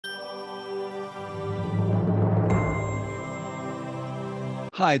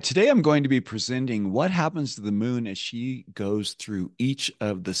Hi, today I'm going to be presenting what happens to the moon as she goes through each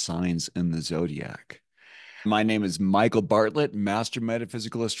of the signs in the zodiac. My name is Michael Bartlett, Master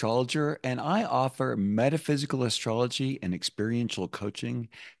Metaphysical Astrologer, and I offer metaphysical astrology and experiential coaching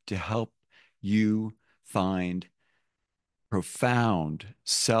to help you find profound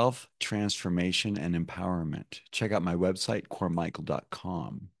self transformation and empowerment. Check out my website,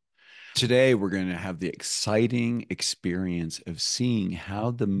 coremichael.com. Today, we're going to have the exciting experience of seeing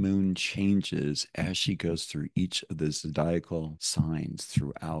how the moon changes as she goes through each of the zodiacal signs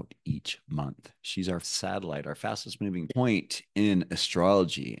throughout each month. She's our satellite, our fastest moving point in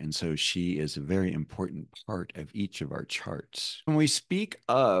astrology. And so she is a very important part of each of our charts. When we speak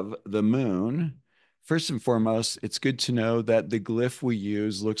of the moon, first and foremost, it's good to know that the glyph we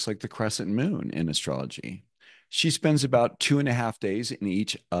use looks like the crescent moon in astrology. She spends about 2.5 days in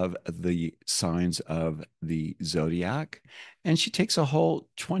each of the signs of the zodiac, and she takes a whole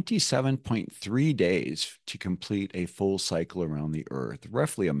 27.3 days to complete a full cycle around the Earth,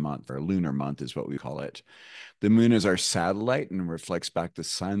 roughly a month, or a lunar month is what we call it. The moon is our satellite and reflects back the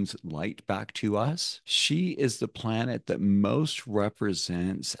sun's light back to us. She is the planet that most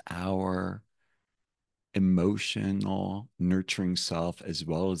represents our emotional, nurturing self, as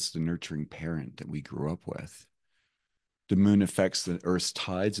well as the nurturing parent that we grew up with. The moon affects the Earth's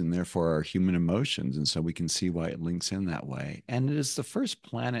tides and therefore our human emotions. And so we can see why it links in that way. And it is the first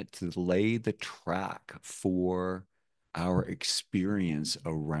planet to lay the track for our experience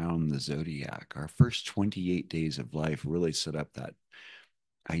around the zodiac. Our first 28 days of life really set up that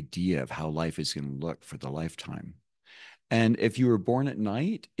idea of how life is going to look for the lifetime. And if you were born at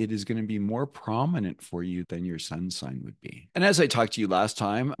night, it is going to be more prominent for you than your sun sign would be. And as I talked to you last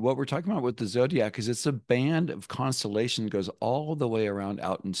time, what we're talking about with the zodiac is it's a band of constellation that goes all the way around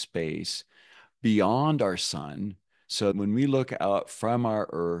out in space beyond our sun. So when we look out from our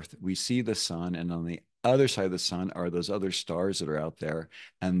Earth, we see the sun, and on the other side of the sun are those other stars that are out there.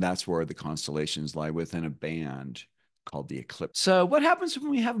 And that's where the constellations lie within a band called the eclipse. So, what happens when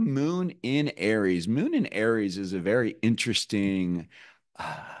we have Moon in Aries? Moon in Aries is a very interesting,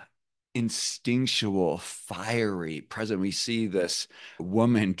 uh, instinctual, fiery present. We see this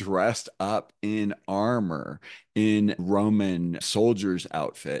woman dressed up in armor, in Roman soldier's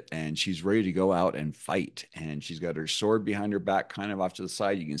outfit, and she's ready to go out and fight. And she's got her sword behind her back, kind of off to the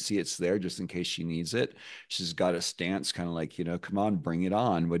side. You can see it's there just in case she needs it. She's got a stance, kind of like, come on, bring it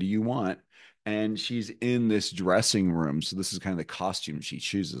on. What do you want? And she's in this dressing room. So this is kind of the costume she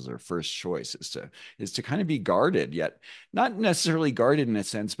chooses. Her first choice is to kind of be guarded, yet not necessarily guarded in a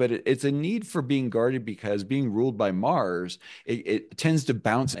sense, but it's a need for being guarded because being ruled by Mars, it tends to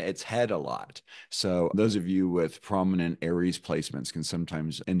bounce its head a lot. So those of you with prominent Aries placements can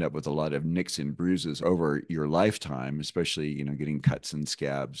sometimes end up with a lot of nicks and bruises over your lifetime, especially, getting cuts and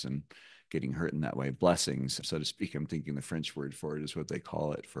scabs and getting hurt in that way. Blessings, so to speak. I'm thinking the French word for it is what they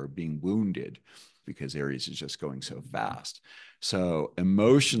call it, for being wounded, because Aries is just going so fast. So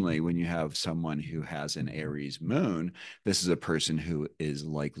emotionally, when you have someone who has an Aries moon, this is a person who is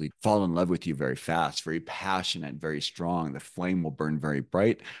likely to fall in love with you very fast, very passionate, very strong. The flame will burn very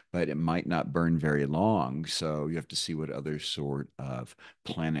bright, but it might not burn very long. So you have to see what other sort of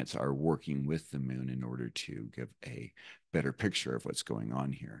planets are working with the moon in order to give a better picture of what's going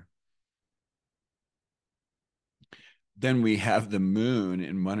on here. Then we have the moon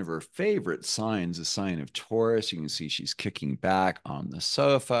in one of her favorite signs, the sign of Taurus. You can see she's kicking back on the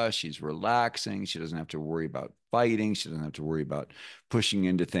sofa. She's relaxing. She doesn't have to worry about fighting. She doesn't have to worry about pushing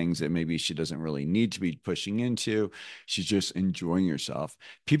into things that maybe she doesn't really need to be pushing into. She's just enjoying herself.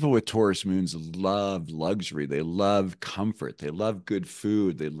 People with Taurus moons love luxury. They love comfort. They love good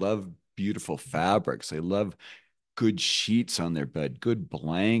food. They love beautiful fabrics. They love good sheets on their bed, good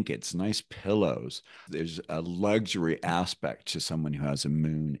blankets, nice pillows. There's a luxury aspect to someone who has a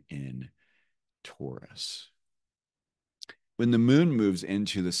moon in Taurus. When the moon moves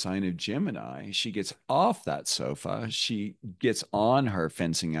into the sign of Gemini, she gets off that sofa. She gets on her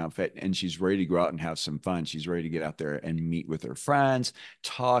fencing outfit and she's ready to go out and have some fun. She's ready to get out there and meet with her friends,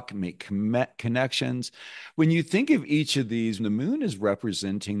 talk, make connections. When you think of each of these, the moon is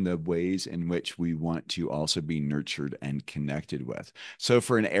representing the ways in which we want to also be nurtured and connected with. So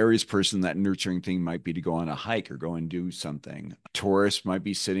for an Aries person, that nurturing thing might be to go on a hike or go and do something. Taurus might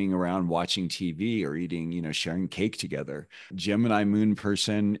be sitting around watching TV or eating, sharing cake together. Gemini moon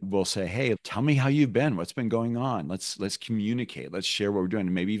person will say, "Hey, tell me how you've been. What's been going on? Let's communicate. Let's share what we're doing,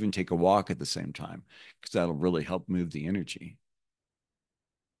 and maybe even take a walk at the same time, because that'll really help move the energy."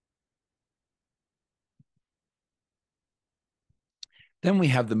 Then we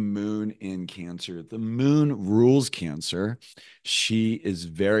have the moon in Cancer. The moon rules Cancer. She is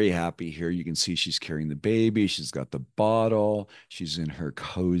very happy here. You can see she's carrying the baby. She's got the bottle. She's in her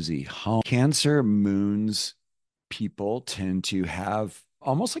cozy home. Cancer moons people tend to have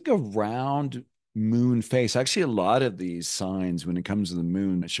almost like a round moon face. Actually, a lot of these signs, when it comes to the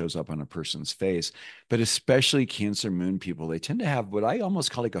moon, it shows up on a person's face. But especially Cancer moon people, they tend to have what I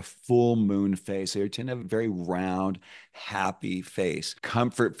almost call like a full moon face. They tend to have a very round, happy face.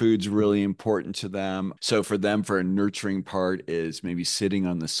 Comfort food's really important to them. So for them, for a nurturing part is maybe sitting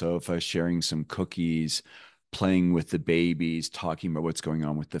on the sofa, sharing some cookies, playing with the babies, talking about what's going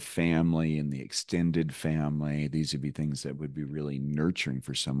on with the family and the extended family. These would be things that would be really nurturing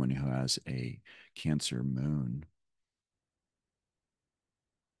for someone who has a Cancer moon.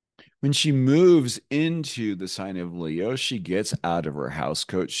 When she moves into the sign of Leo, she gets out of her house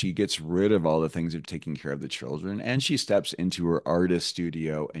coat. She gets rid of all the things of taking care of the children, and she steps into her artist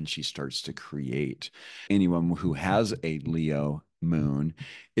studio and she starts to create. Anyone who has a Leo moon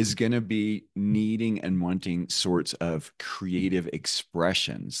is going to be needing and wanting sorts of creative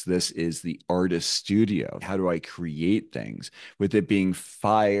expressions. This is the artist studio. How do I create things? With it being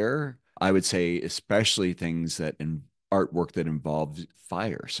fire, I would say, especially things that artwork that involves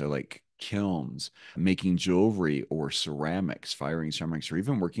fire. So, like kilns, making jewelry or ceramics, firing ceramics, or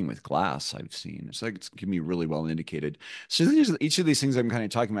even working with glass, I've seen. It's like it can be really well indicated. So, each of these things I'm kind of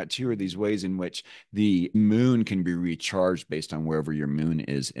talking about too are these ways in which the moon can be recharged based on wherever your moon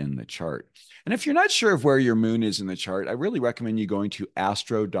is in the chart. And if you're not sure of where your moon is in the chart, I really recommend you going to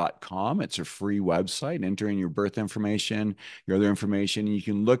astro.com. It's a free website. Enter in your birth information, your other information, and you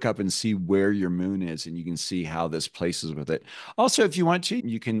can look up and see where your moon is, and you can see how this places with it. Also, if you want to,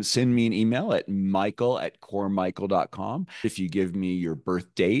 you can send me an email at michael@coremichael.com. If you give me your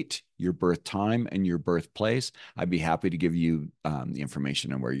birth date, your birth time, and your birthplace, I'd be happy to give you the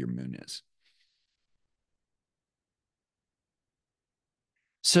information on where your moon is.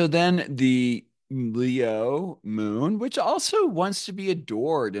 So then the Leo moon, which also wants to be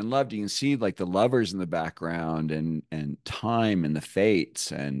adored and loved. You can see like the lovers in the background and time and the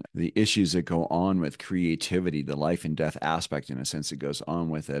fates and the issues that go on with creativity, the life and death aspect in a sense that goes on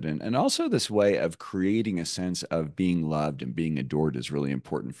with it. And also this way of creating a sense of being loved and being adored is really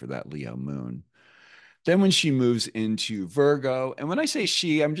important for that Leo moon. Then when she moves into Virgo, and when I say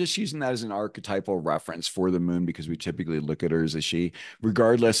she, I'm just using that as an archetypal reference for the moon because we typically look at her as a she,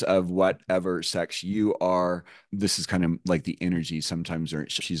 regardless of whatever sex you are. This is kind of like the energy. Sometimes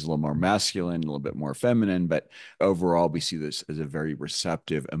she's a little more masculine, a little bit more feminine, but overall, we see this as a very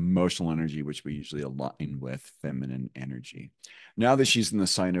receptive, emotional energy, which we usually align with feminine energy. Now that she's in the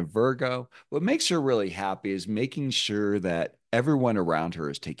sign of Virgo, what makes her really happy is making sure that everyone around her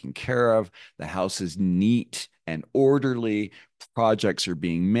is taken care of, the house is neat and orderly, projects are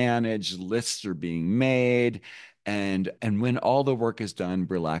being managed, lists are being made, and when all the work is done,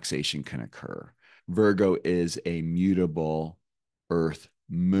 relaxation can occur. Virgo is a mutable earth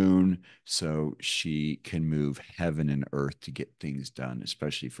moon, so she can move heaven and earth to get things done,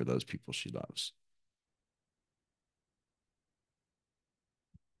 especially for those people she loves.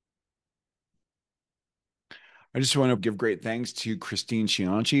 I just want to give great thanks to Christine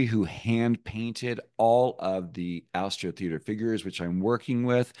Cianci, who hand painted all of the Astro Theater figures, which I'm working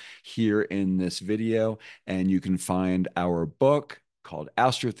with here in this video. And you can find our book called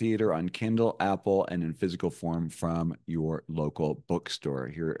Astro Theater on Kindle, Apple, and in physical form from your local bookstore.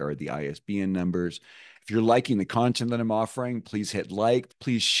 Here are the ISBN numbers. If you're liking the content that I'm offering, please hit like,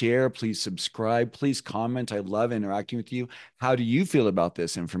 please share, please subscribe, please comment. I love interacting with you. How do you feel about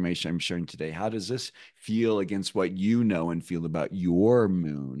this information I'm sharing today? How does this feel against what you know and feel about your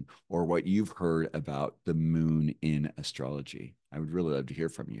moon or what you've heard about the moon in astrology? I would really love to hear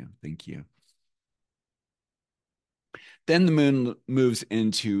from you. Thank you. Then the moon moves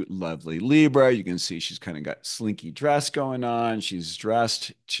into lovely Libra. You can see she's kind of got slinky dress going on. She's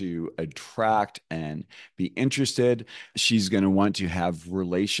dressed to attract and be interested. She's going to want to have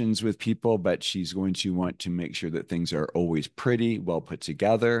relations with people, but she's going to want to make sure that things are always pretty, well put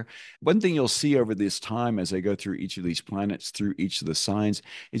together. One thing you'll see over this time as I go through each of these planets, through each of the signs,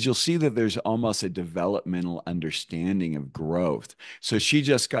 is you'll see that there's almost a developmental understanding of growth. So she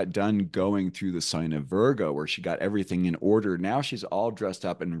just got done going through the sign of Virgo, where she got everything everything in order. Now she's all dressed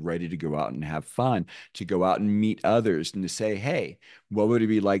up and ready to go out and have fun, to go out and meet others and to say, hey, what would it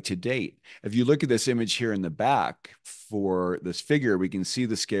be like to date? If you look at this image here in the back for this figure, we can see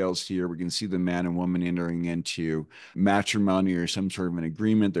the scales here. We can see the man and woman entering into matrimony or some sort of an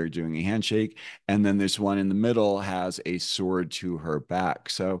agreement. They're doing a handshake. And then this one in the middle has a sword to her back.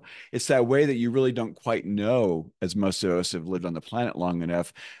 So it's that way that you really don't quite know, as most of us have lived on the planet long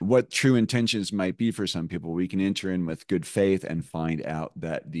enough, what true intentions might be for some people. We can enter in with good faith and find out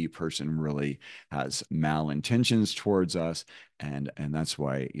that the person really has malintentions towards us. And that's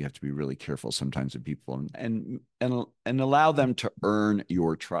why you have to be really careful sometimes with people and allow them to earn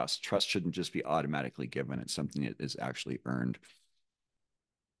your trust. Trust shouldn't just be automatically given. It's something that is actually earned.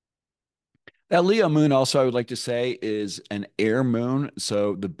 That Leo moon also, I would like to say, is an air moon.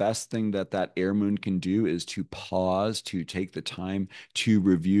 So the best thing that that air moon can do is to pause, to take the time to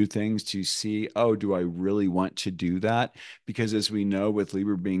review things, to see, oh, do I really want to do that? Because as we know, with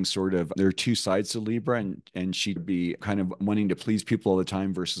Libra being sort of, there are two sides to Libra, and she'd be kind of wanting to please people all the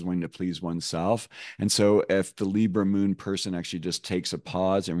time versus wanting to please oneself. And so if the Libra moon person actually just takes a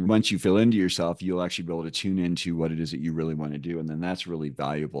pause, and once you feel into yourself, you'll actually be able to tune into what it is that you really want to do. And then that's really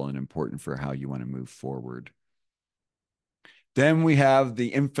valuable and important for how you want to move forward. Then we have the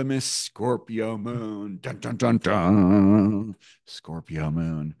infamous Scorpio moon. Dun, dun, dun, dun. Scorpio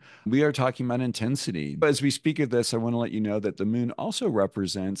moon. We are talking about intensity. But as we speak of this, I want to let you know that the moon also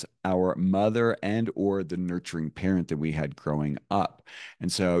represents our mother and or the nurturing parent that we had growing up.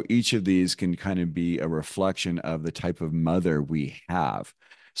 And so each of these can kind of be a reflection of the type of mother we have.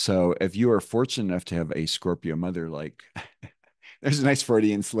 So if you are fortunate enough to have a Scorpio mother, like there's a nice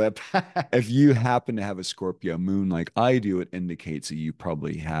Freudian slip. If you happen to have a Scorpio moon like I do, it indicates that you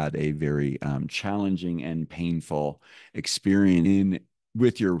probably had a very challenging and painful experience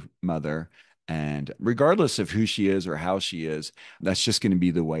with your mother. And regardless of who she is or how she is, that's just going to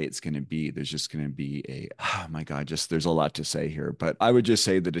be the way it's going to be. There's just going to be oh my God, just there's a lot to say here. But I would just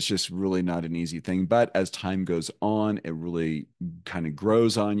say that it's just really not an easy thing. But as time goes on, it really kind of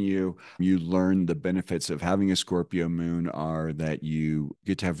grows on you. You learn the benefits of having a Scorpio moon are that you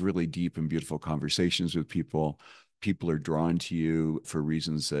get to have really deep and beautiful conversations with people. People are drawn to you for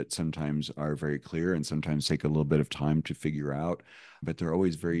reasons that sometimes are very clear and sometimes take a little bit of time to figure out, but they're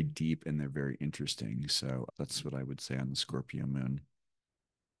always very deep and they're very interesting. So that's what I would say on the Scorpio moon.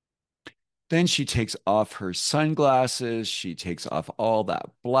 Then she takes off her sunglasses, she takes off all that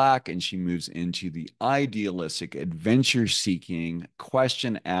black, and she moves into the idealistic, adventure seeking,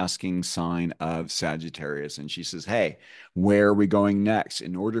 question asking sign of Sagittarius. And she says, hey, where are we going next?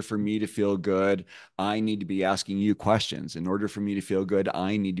 In order for me to feel good, I need to be asking you questions. In order for me to feel good,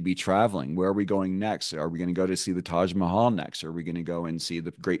 I need to be traveling. Where are we going next? Are we going to go to see the Taj Mahal next? Are we going to go and see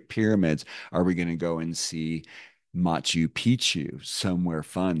the Great Pyramids? Are we going to go and see Machu Picchu, somewhere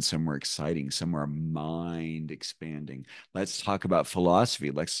fun, somewhere exciting, somewhere mind expanding? Let's talk about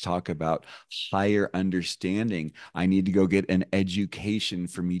philosophy. Let's talk about higher understanding. I need to go get an education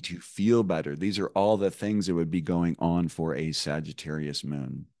for me to feel better. These are all the things that would be going on for a Sagittarius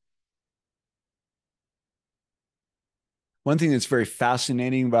moon. One thing that's very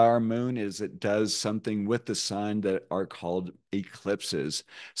fascinating about our moon is it does something with the sun that are called eclipses.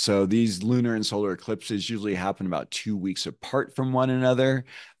 So these lunar and solar eclipses usually happen about 2 weeks apart from one another.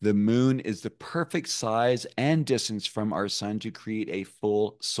 The moon is the perfect size and distance from our sun to create a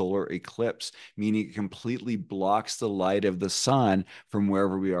full solar eclipse, meaning it completely blocks the light of the sun from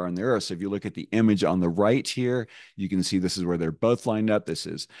wherever we are on the earth. So if you look at the image on the right here, you can see this is where they're both lined up. This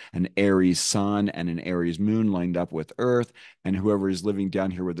is an Aries sun and an Aries moon lined up with Earth. And whoever is living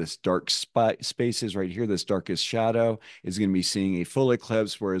down here where this dark space is right here, this darkest shadow, is going to be seeing a full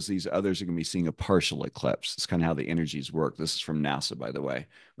eclipse, whereas these others are going to be seeing a partial eclipse. It's kind of how the energies work. This is from NASA, by the way,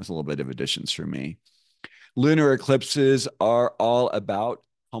 with a little bit of additions from me. Lunar eclipses are all about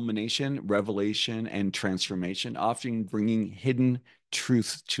culmination, revelation, and transformation, often bringing hidden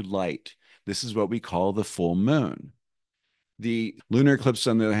truth to light. This is what we call the full moon. The lunar eclipses,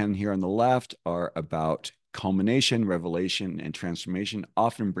 on the other hand, here on the left, are about culmination, revelation, and transformation,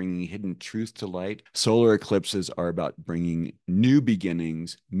 often bringing hidden truth to light. Solar eclipses are about bringing new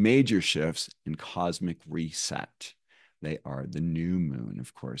beginnings, major shifts, and cosmic reset. They are the new moon,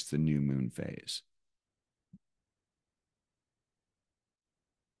 of course, the new moon phase.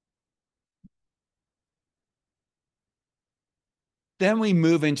 Then we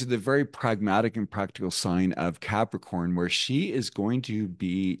move into the very pragmatic and practical sign of Capricorn, where she is going to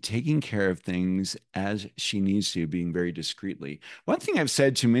be taking care of things as she needs to, being very discreetly. One thing I've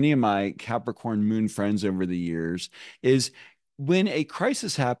said to many of my Capricorn moon friends over the years is when a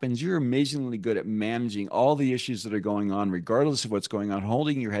crisis happens, you're amazingly good at managing all the issues that are going on, regardless of what's going on,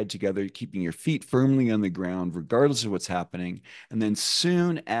 holding your head together, keeping your feet firmly on the ground, regardless of what's happening. And then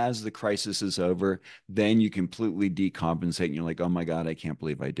soon as the crisis is over, then you completely decompensate and you're like, oh my God, I can't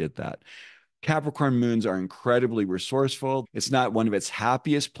believe I did that. Capricorn moons are incredibly resourceful. It's not one of its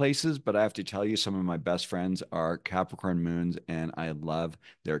happiest places, but I have to tell you, some of my best friends are Capricorn moons, and I love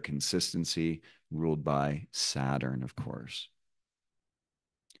their consistency, ruled by Saturn, of course.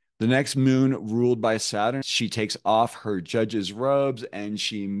 The next moon ruled by Saturn, she takes off her judge's robes and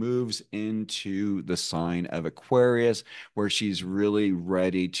she moves into the sign of Aquarius, where she's really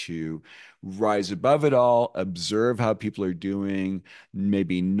ready to rise above it all, observe how people are doing,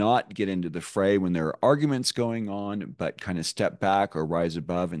 maybe not get into the fray when there are arguments going on, but kind of step back or rise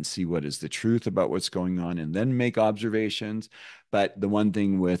above and see what is the truth about what's going on and then make observations. But the one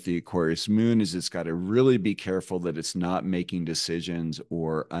thing with the Aquarius moon is it's got to really be careful that it's not making decisions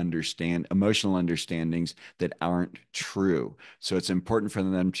or understand emotional understandings that aren't true. So it's important for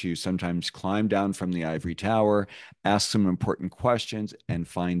them to sometimes climb down from the ivory tower, ask some important questions, and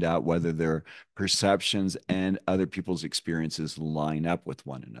find out whether their perceptions and other people's experiences line up with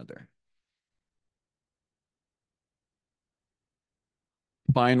one another.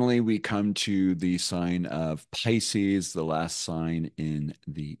 Finally, we come to the sign of Pisces, the last sign in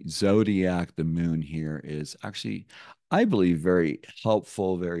the zodiac. The moon here is actually, I believe, very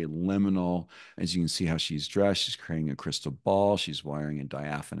helpful, very liminal. As you can see how she's dressed, she's carrying a crystal ball, she's wearing a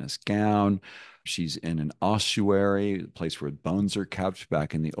diaphanous gown. She's in an ossuary, a place where bones are kept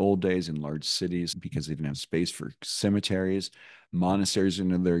back in the old days in large cities because they didn't have space for cemeteries. Monasteries are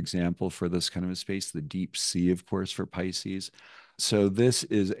another example for this kind of a space. The deep sea, of course, for Pisces. So this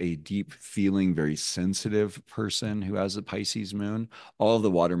is a deep feeling, very sensitive person who has a Pisces moon. All of the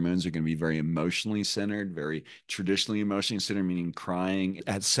water moons are going to be very emotionally centered, very traditionally emotionally centered, meaning crying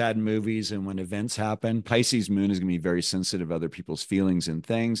at sad movies and when events happen. Pisces moon is going to be very sensitive to other people's feelings and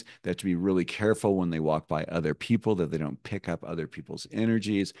things. They have to be really careful when they walk by other people that they don't pick up other people's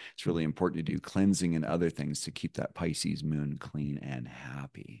energies. It's really important to do cleansing and other things to keep that Pisces moon clean and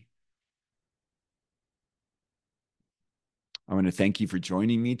happy. I want to thank you for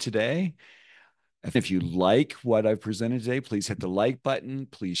joining me today. If you like what I've presented today, please hit the like button.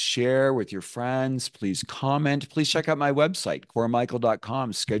 Please share with your friends. Please comment. Please check out my website,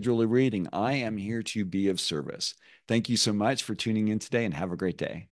 coramichael.com. Schedule a reading. I am here to be of service. Thank you so much for tuning in today and have a great day.